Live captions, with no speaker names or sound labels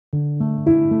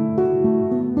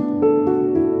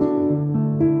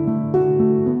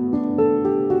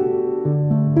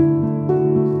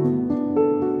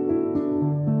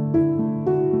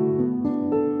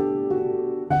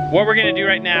what we're gonna do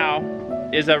right now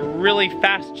is a really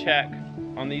fast check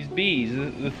on these bees.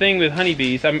 The thing with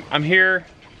honeybees, I'm here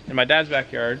in my dad's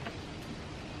backyard.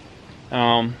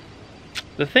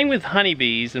 The thing with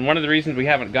honeybees, and one of the reasons we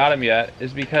haven't got them yet,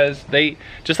 is because they,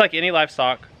 just like any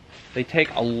livestock, they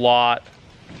take a lot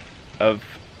of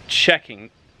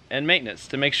checking and maintenance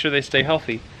to make sure they stay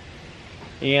healthy.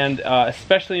 And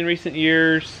especially in recent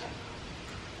years,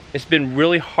 it's been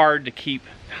really hard to keep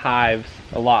hives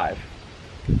alive.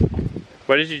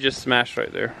 What did you just smash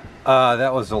right there?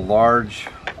 That was a large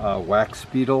wax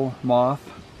beetle moth,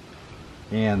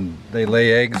 and they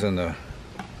lay eggs on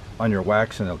your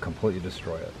wax and they'll completely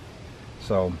destroy it.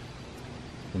 So,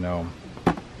 you know,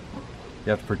 you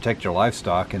have to protect your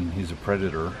livestock, and he's a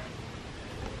predator.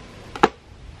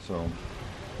 So,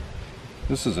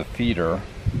 this is a feeder.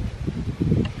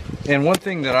 And one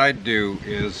thing that I do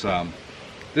is,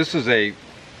 this is a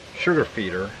sugar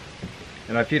feeder,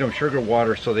 and I feed them sugar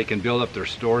water so they can build up their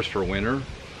stores for winter.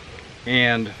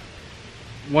 And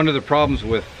one of the problems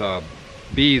with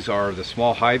bees are the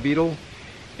small hive beetle,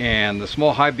 and the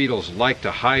small hive beetles like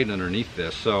to hide underneath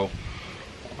this. So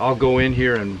I'll go in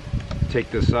here and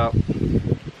take this up,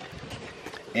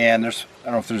 and I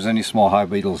don't know if there's any small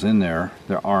hive beetles in there.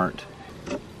 There aren't.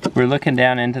 We're looking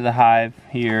down into the hive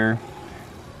here.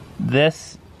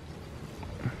 Let's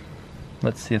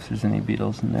see if there's any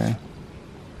beetles in there.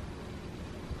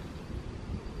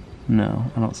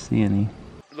 No, I don't see any.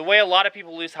 The way a lot of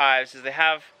people lose hives is they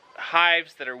have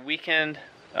hives that are weakened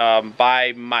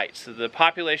by mites. So the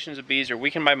populations of bees are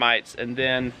weakened by mites, and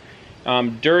then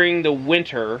during the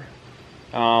winter,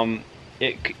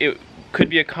 it could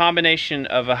be a combination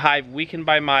of a hive weakened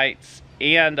by mites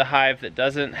and a hive that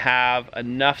doesn't have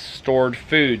enough stored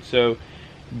food. So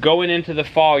going into the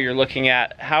fall, you're looking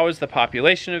at how is the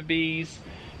population of bees.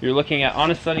 You're looking at,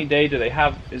 on a sunny day,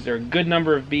 is there a good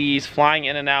number of bees flying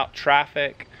in and out,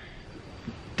 traffic?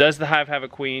 Does the hive have a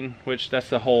queen? Which that's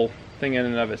the whole thing in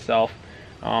and of itself.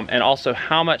 And also,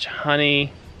 how much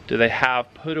honey do they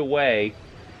have put away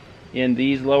in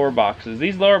these lower boxes?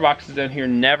 These lower boxes down here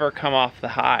never come off the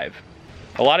hive.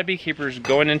 A lot of beekeepers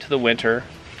going into the winter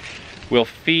will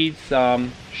feed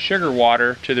some sugar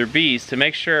water to their bees to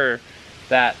make sure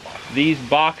that these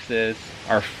boxes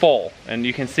are full. And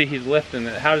you can see he's lifting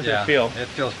it. How does it feel? It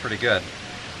feels pretty good.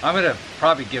 I'm gonna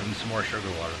probably give him some more sugar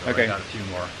water though. Okay. I got a few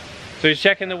more. So he's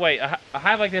checking the weight. A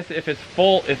hive like this, if it's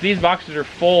full, if these boxes are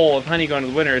full of honey going to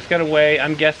the winter, it's gonna weigh,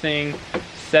 I'm guessing,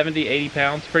 70, 80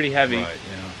 pounds, pretty heavy. Right,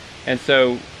 yeah. And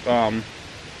so,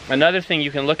 another thing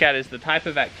you can look at is the type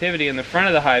of activity in the front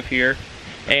of the hive here,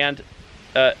 and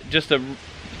just a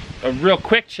real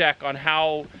quick check on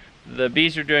how the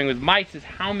bees are doing with mites is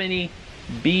how many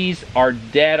bees are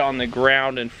dead on the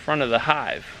ground in front of the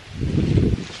hive.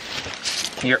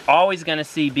 You're always gonna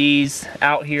see bees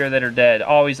out here that are dead,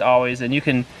 always, always. And you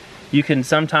can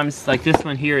sometimes, like this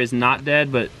one here is not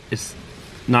dead, but it's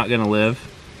not gonna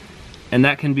live. And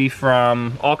that can be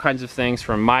from all kinds of things,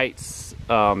 from mites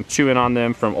chewing on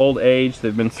them, from old age,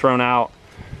 they've been thrown out.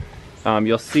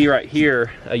 You'll see right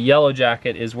here, a yellow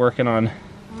jacket is working on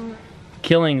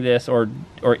killing this or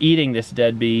eating this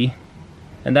dead bee,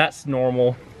 and that's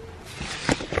normal.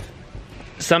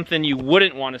 Something you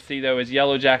wouldn't want to see though is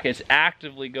yellow jackets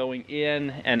actively going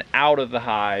in and out of the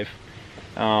hive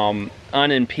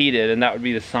unimpeded, and that would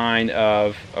be the sign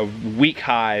of a weak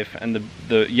hive, and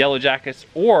the yellow jackets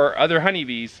or other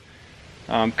honeybees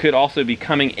could also be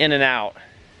coming in and out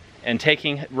and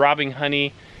robbing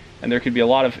honey. And there could be a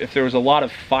lot of, if there was a lot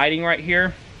of fighting right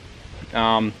here,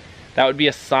 that would be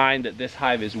a sign that this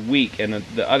hive is weak, and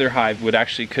the other hive could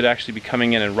actually be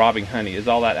coming in and robbing honey. Is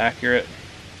all that accurate?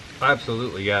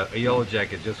 Absolutely, yeah. A yellow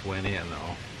jacket just went in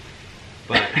though.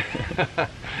 But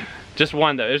just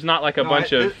one though. There's not like a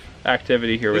bunch of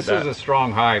activity here with that. This is a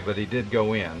strong hive, but he did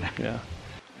go in. Yeah.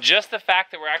 Just the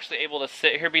fact that we're actually able to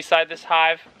sit here beside this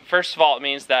hive, first of all, it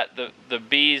means that the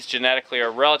bees genetically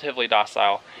are relatively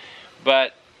docile.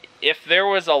 But if there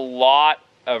was a lot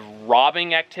of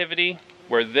robbing activity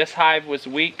where this hive was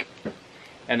weak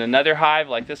and another hive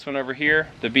like this one over here,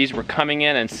 the bees were coming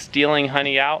in and stealing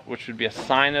honey out, which would be a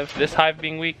sign of this hive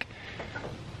being weak,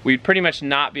 we'd pretty much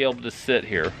not be able to sit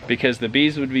here because the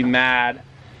bees would be mad,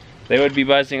 they would be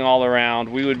buzzing all around,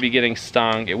 we would be getting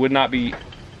stung. It would not be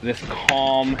this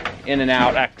calm in and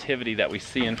out activity that we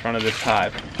see in front of this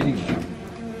hive.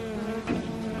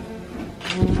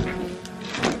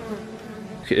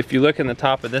 If you look in the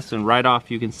top of this one, right off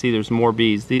you can see there's more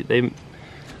bees.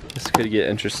 This could get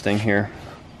interesting here.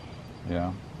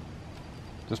 Yeah.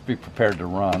 Just be prepared to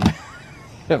run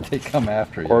if they come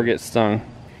after you. Or get stung.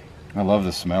 I love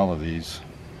the smell of these.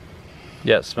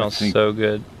 Yeah, it smells so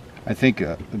good. I think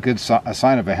a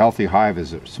sign of a healthy hive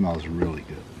is it smells really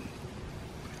good.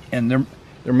 And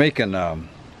they're making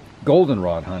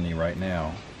goldenrod honey right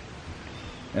now,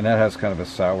 and that has kind of a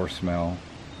sour smell.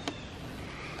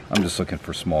 I'm just looking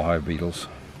for small hive beetles.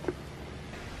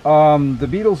 The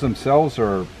beetles themselves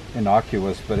are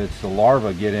innocuous, but it's the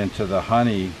larvae get into the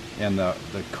honey and the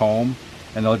comb,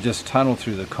 and they'll just tunnel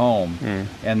through the comb,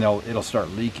 and it'll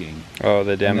start leaking. Oh,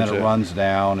 they damage it. And then it runs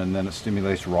down, and then it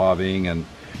stimulates robbing. And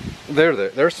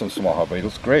there's some small hive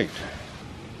beetles. Great.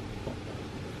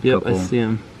 Yep, I see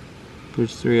them.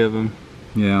 There's 3 of them.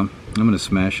 Yeah, I'm gonna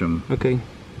smash them. Okay.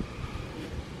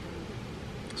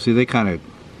 See, they kind of.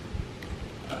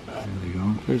 There they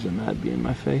go. There's a mad bee in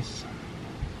my face.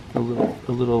 A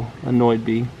little annoyed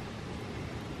bee.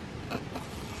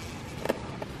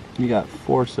 You got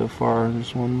 4 so far.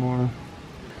 There's 1 more.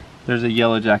 There's a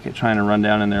yellow jacket trying to run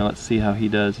down in there. Let's see how he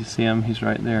does. You see him? He's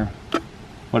right there.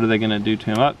 What are they gonna do to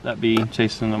him? Oh, that bee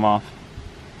chasing them off.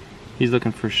 He's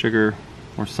looking for sugar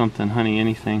or something, honey,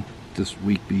 anything. Just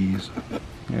weak bees.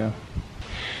 Yeah.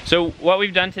 So what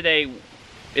we've done today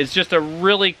is just a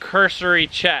really cursory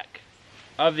check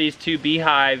of these 2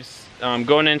 beehives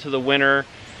going into the winter.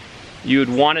 You would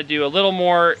want to do a little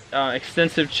more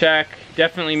extensive check.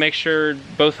 Definitely make sure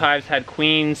both hives had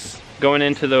queens going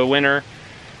into the winter.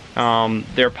 The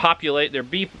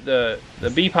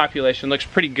bee population looks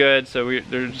pretty good, so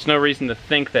there's no reason to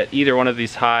think that either one of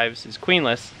these hives is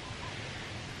queenless.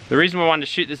 The reason we wanted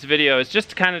to shoot this video is just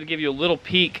to kind of give you a little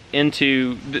peek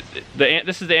into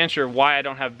this is the answer of why I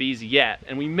don't have bees yet,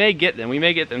 and we may get them. We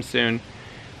may get them soon.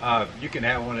 You can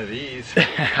have one of these.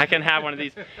 I can have one of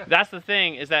these. That's the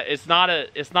thing, is that it's not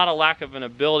a lack of an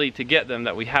ability to get them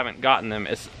that we haven't gotten them.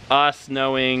 It's us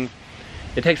knowing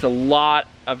it takes a lot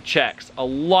of checks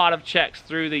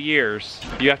through the years.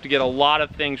 You have to get a lot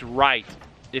of things right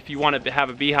if you want to have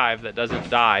a beehive that doesn't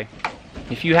die.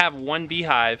 If you have one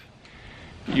beehive,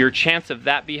 your chance of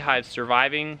that beehive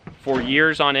surviving for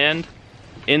years on end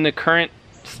in the current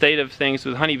state of things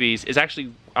with honeybees is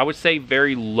actually, I would say,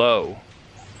 very low.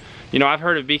 You know, I've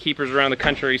heard of beekeepers around the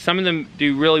country. Some of them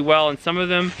do really well, and some of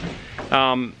them,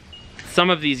 some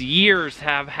of these years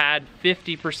have had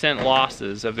 50%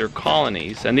 losses of their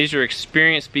colonies. And these are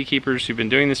experienced beekeepers who've been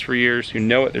doing this for years, who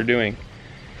know what they're doing.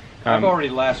 I've already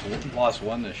lost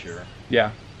 1 this year.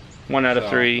 Yeah, 1 out of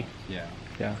 3. Yeah.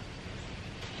 Yeah.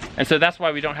 And so that's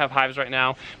why we don't have hives right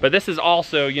now. But this is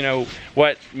also, you know,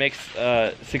 what makes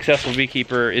a successful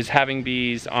beekeeper is having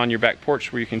bees on your back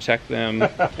porch where you can check them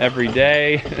every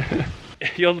day.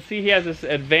 You'll see he has this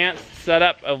advanced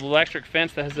setup of electric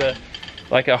fence that has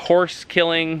like a horse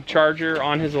killing charger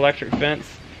on his electric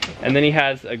fence. And then he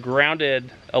has a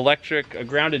grounded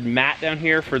mat down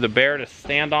here for the bear to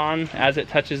stand on as it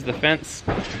touches the fence.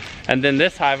 And then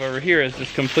this hive over here is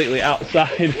just completely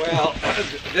outside. Well,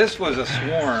 this was a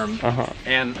swarm,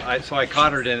 and so I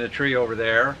caught it in a tree over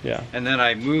there. Yeah. And then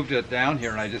I moved it down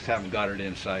here, and I just haven't got it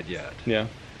inside yet. Yeah.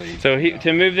 So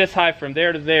to move this hive from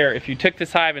there to there, if you took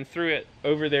this hive and threw it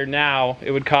over there now,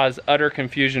 it would cause utter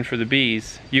confusion for the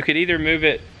bees. You could either move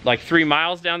it like 3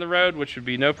 miles down the road, which would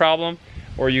be no problem,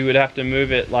 or you would have to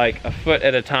move it like a foot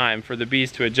at a time for the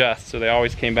bees to adjust so they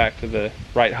always came back to the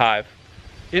right hive.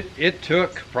 It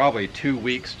took probably 2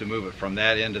 weeks to move it from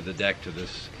that end of the deck to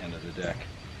this end of the deck.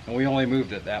 And we only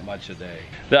moved it that much a day.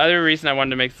 The other reason I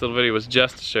wanted to make this little video was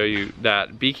just to show you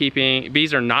that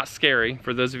bees are not scary.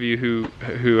 For those of you who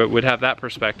would have that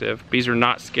perspective, bees are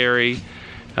not scary.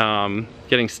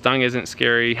 Getting stung isn't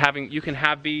scary. You can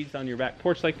have bees on your back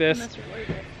porch like this. Unless you're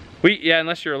allergic.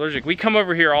 Unless you're allergic. We come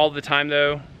over here all the time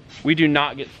though. We do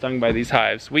not get stung by these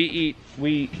hives. The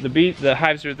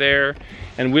hives are there,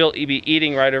 and we'll be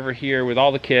eating right over here with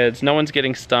all the kids. No one's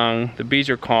getting stung. The bees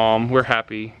are calm. We're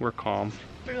happy. We're calm.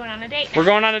 We're going on a date. We're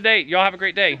going on a date. Y'all have a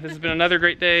great day. This has been another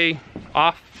great day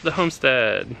off the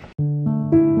homestead.